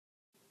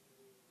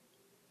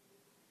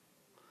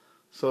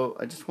So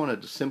I just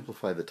wanted to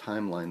simplify the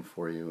timeline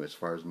for you as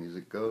far as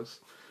music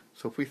goes.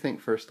 So if we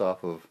think first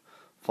off of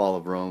fall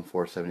of Rome,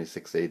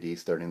 476 AD,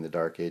 starting the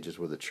Dark Ages,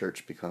 where the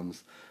church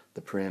becomes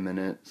the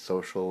preeminent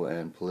social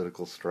and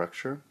political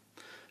structure.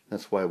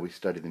 That's why we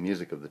study the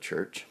music of the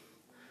church.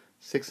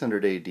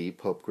 600 AD,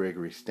 Pope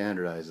Gregory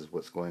standardizes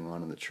what's going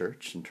on in the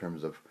church in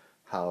terms of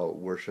how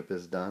worship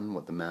is done,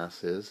 what the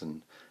Mass is,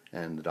 and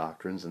the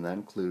doctrines, and that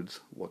includes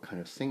what kind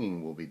of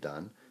singing will be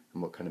done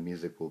and what kind of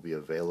music will be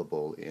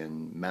available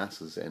in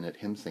Masses and at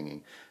hymn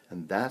singing.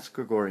 And that's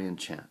Gregorian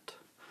chant.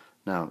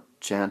 Now,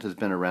 chant has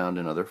been around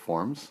in other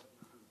forms,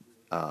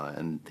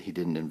 and he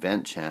didn't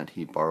invent chant.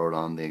 He borrowed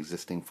on the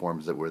existing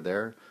forms that were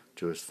there: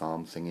 Jewish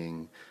psalm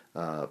singing,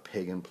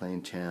 pagan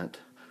plain chant,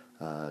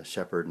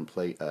 shepherd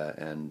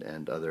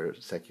and other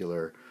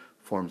secular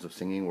forms of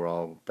singing were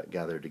all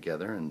gathered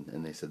together,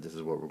 and they said this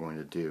is what we're going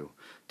to do.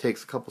 It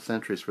takes a couple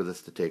centuries for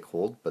this to take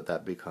hold, but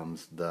that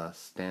becomes the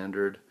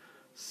standard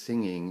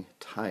singing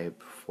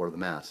type for the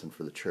Mass and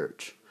for the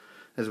church.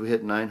 As we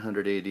hit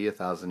 900 AD,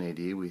 1000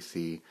 AD, we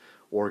see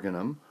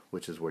organum,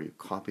 which is where you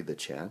copy the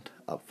chant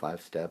up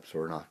 5 steps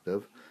or an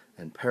octave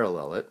and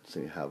parallel it,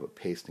 so you have a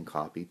paste and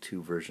copy,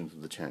 2 versions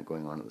of the chant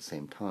going on at the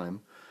same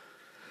time.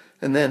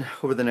 And then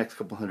over the next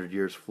couple hundred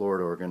years,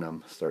 florid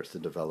organum starts to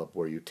develop,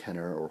 where you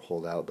tenor or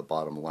hold out the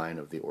bottom line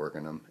of the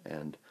organum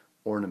and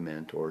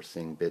ornament or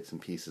sing bits and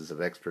pieces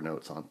of extra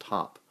notes on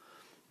top.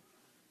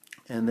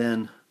 And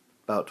then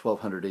about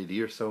 1200 AD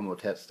or so,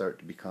 motets start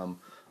to become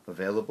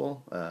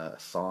available,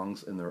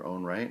 songs in their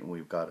own right, and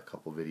we've got a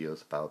couple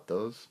videos about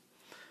those.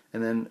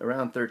 And then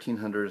around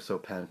 1300 or so,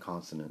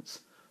 panconsonants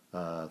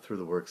through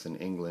the works in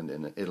England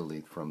and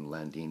Italy from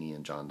Landini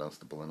and John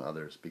Dunstable and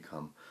others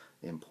become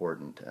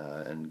important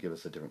and give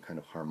us a different kind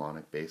of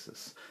harmonic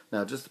basis.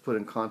 Now, just to put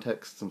in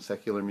context some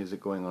secular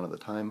music going on at the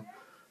time,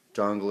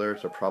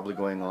 jongleurs are probably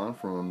going on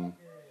from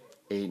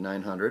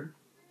 900,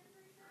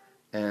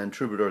 and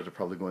troubadours are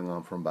probably going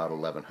on from about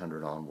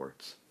 1100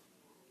 onwards.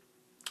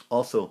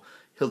 Also,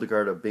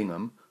 Hildegard of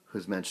Bingen,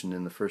 who's mentioned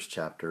in the first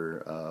chapter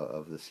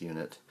of this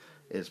unit,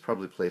 is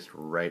probably placed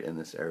right in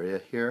this area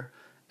here,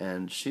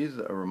 and she's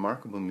a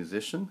remarkable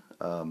musician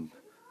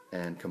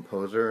and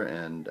composer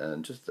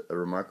and just a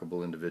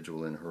remarkable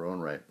individual in her own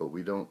right, but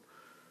we're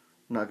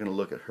not going to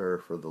look at her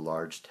for the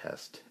large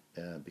test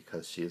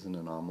because she is an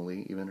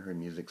anomaly. Even her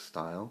music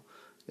style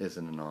is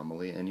an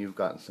anomaly, and you've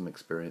gotten some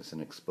experience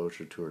and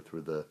exposure to her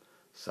through the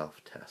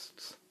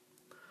self-tests.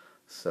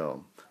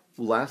 So,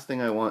 last thing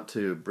I want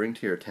to bring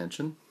to your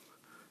attention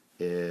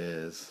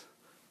is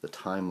the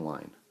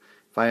timeline.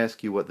 If I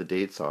ask you what the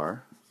dates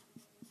are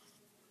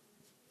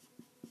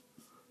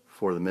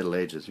for the Middle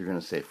Ages, you're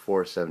going to say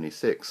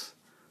 476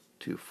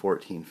 to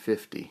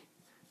 1450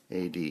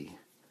 AD.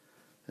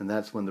 And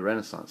that's when the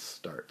Renaissance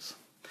starts.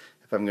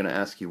 If I'm going to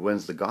ask you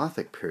when's the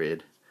Gothic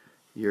period,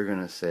 you're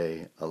going to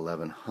say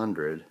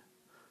 1100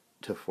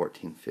 to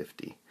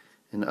 1450.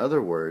 In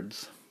other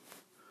words,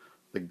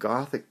 the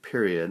Gothic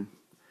period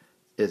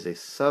is a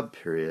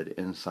sub-period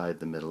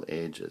inside the Middle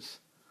Ages.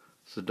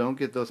 So don't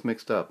get those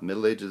mixed up.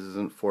 Middle Ages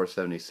isn't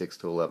 476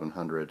 to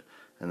 1100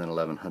 and then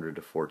 1100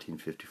 to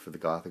 1450 for the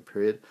Gothic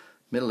period.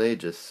 Middle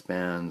Ages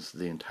spans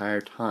the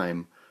entire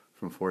time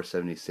from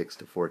 476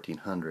 to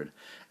 1400.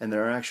 And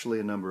there are actually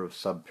a number of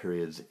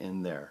sub-periods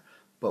in there.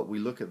 But we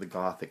look at the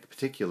Gothic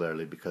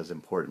particularly because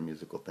important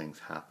musical things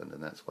happened,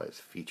 and that's why it's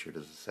featured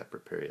as a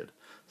separate period.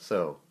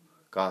 So,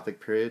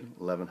 Gothic period,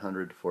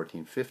 1100 to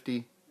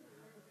 1450.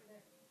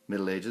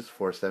 Middle Ages,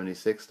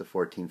 476 to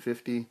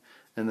 1450.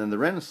 And then the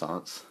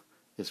Renaissance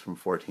is from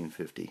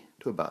 1450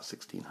 to about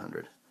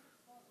 1600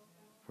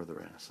 for the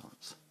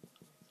Renaissance.